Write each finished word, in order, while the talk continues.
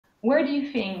Where do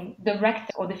you think the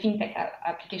RegTech or the FinTech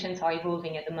applications are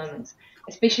evolving at the moment,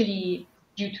 especially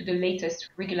due to the latest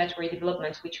regulatory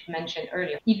developments, which you mentioned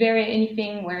earlier? Is there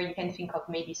anything where you can think of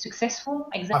maybe successful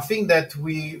I examples? think that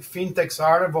fintechs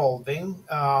are evolving.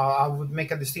 I would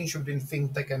make a distinction between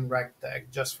fintech and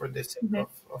regtech just for the sake Mhm.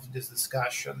 of this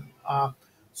discussion.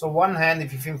 So, one hand,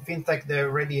 if you think fintech, they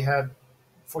already had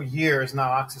for years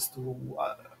now access to,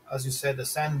 as you said, the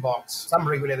sandbox. Some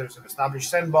regulators have established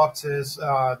sandboxes.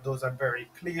 Those are very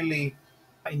clearly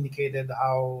indicated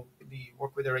how you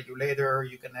work with the regulator.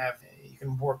 You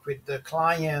can work with the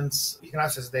clients. You can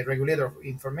access the regulator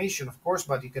information, of course,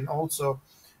 but you can also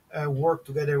work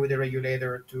together with the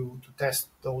regulator to test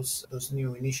those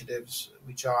new initiatives,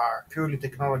 which are purely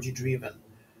technology driven.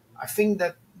 I think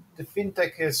that the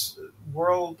fintech is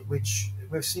world, which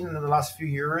we've seen in the last few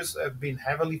years, have been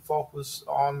heavily focused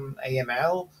on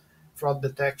AML, fraud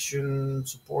detection,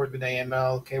 support with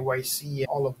AML, KYC,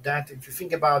 all of that. If you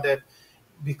think about it,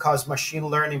 because machine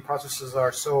learning processes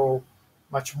are so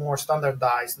much more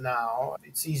standardized now,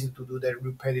 it's easy to do the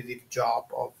repetitive job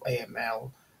of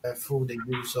AML through the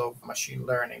use of machine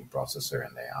learning processor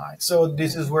and AI. So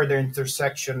this is where the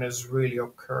intersection has really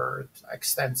occurred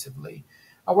extensively.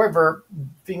 However,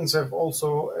 things have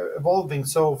also evolving.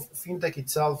 So fintech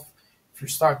itself, if you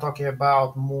start talking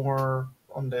about more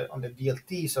on the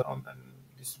DLT, so on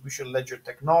distribution ledger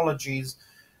technologies,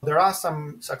 there are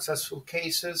some successful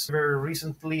cases. Very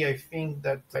recently, I think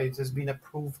that it has been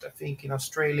approved, I think in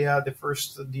Australia, the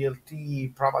first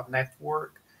DLT private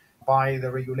network by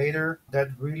the regulator that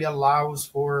really allows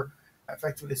for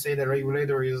effectively say the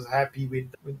regulator is happy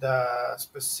with the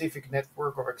specific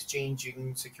network of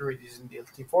exchanging securities in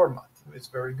DLT format. It's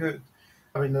very good.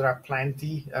 I mean, there are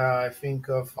plenty, I think,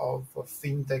 of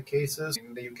fintech cases.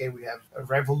 In the UK, we have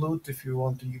Revolut, if you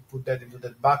want to you put that into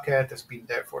that bucket. It's been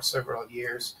there for several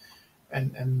years,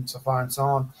 and so far and so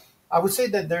on. I would say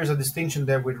that there's a distinction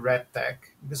there with RegTech,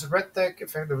 because RegTech,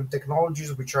 effectively,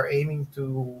 technologies which are aiming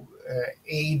to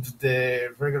aid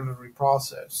the regulatory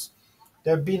process,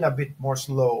 they've been a bit more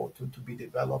slow to be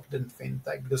developed than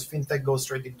fintech, because fintech goes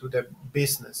straight into the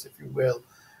business, if you will,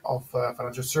 of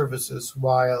financial services,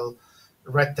 while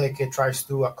RegTech tries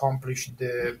to accomplish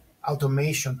the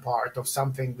automation part of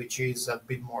something which is a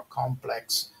bit more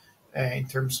complex in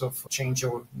terms of change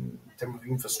or in terms of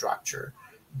infrastructure.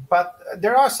 But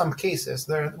there are some cases.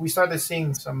 There we started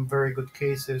seeing some very good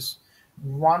cases.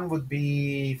 One would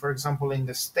be, for example, in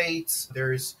the States,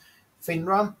 there's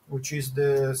FINRA, which is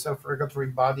the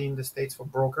self-regulatory body in the States for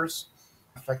brokers,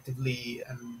 effectively,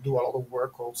 and do a lot of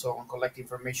work also on collecting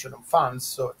information on funds.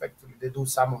 So effectively, they do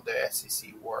some of the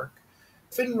SEC work.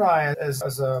 FINRA,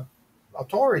 as a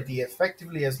authority,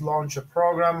 effectively has launched a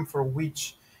program for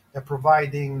which they're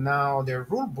providing now their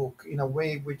rule book in a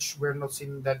way which we're not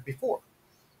seeing that before.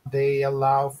 They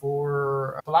allow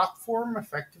for a platform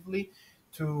effectively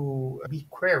to be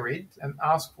queried and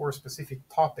ask for specific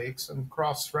topics and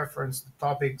cross-reference the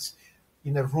topics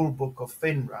in the rulebook of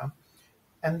FINRA.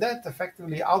 And that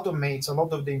effectively automates a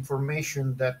lot of the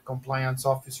information that compliance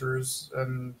officers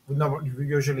would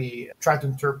usually try to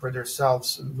interpret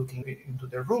themselves looking into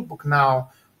the rulebook.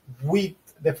 Now, with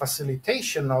the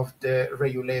facilitation of the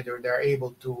regulator, they're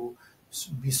able to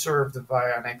be served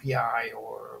via an API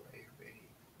or a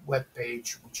web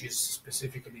page, which is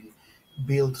specifically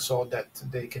built so that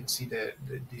they can see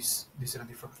this in a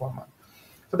different format.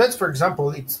 So that's, for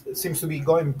example, it seems to be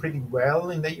going pretty well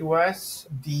in the US.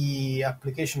 The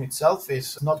application itself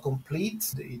is not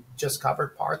complete. It just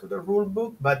covered part of the rule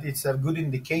book, but it's a good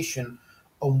indication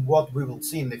on what we will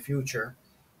see in the future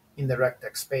in the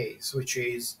RegTech space, which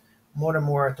is more and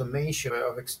more automation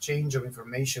of exchange of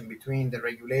information between the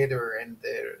regulator and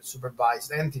the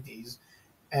supervised entities,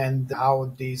 and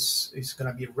how this is going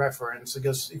to be referenced.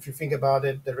 Because if you think about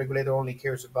it, the regulator only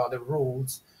cares about the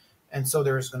rules, and so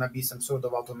there's going to be some sort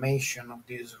of automation of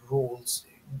these rules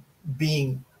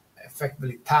being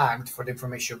effectively tagged for the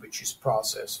information which is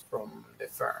processed from the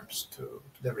firms to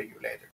the regulator.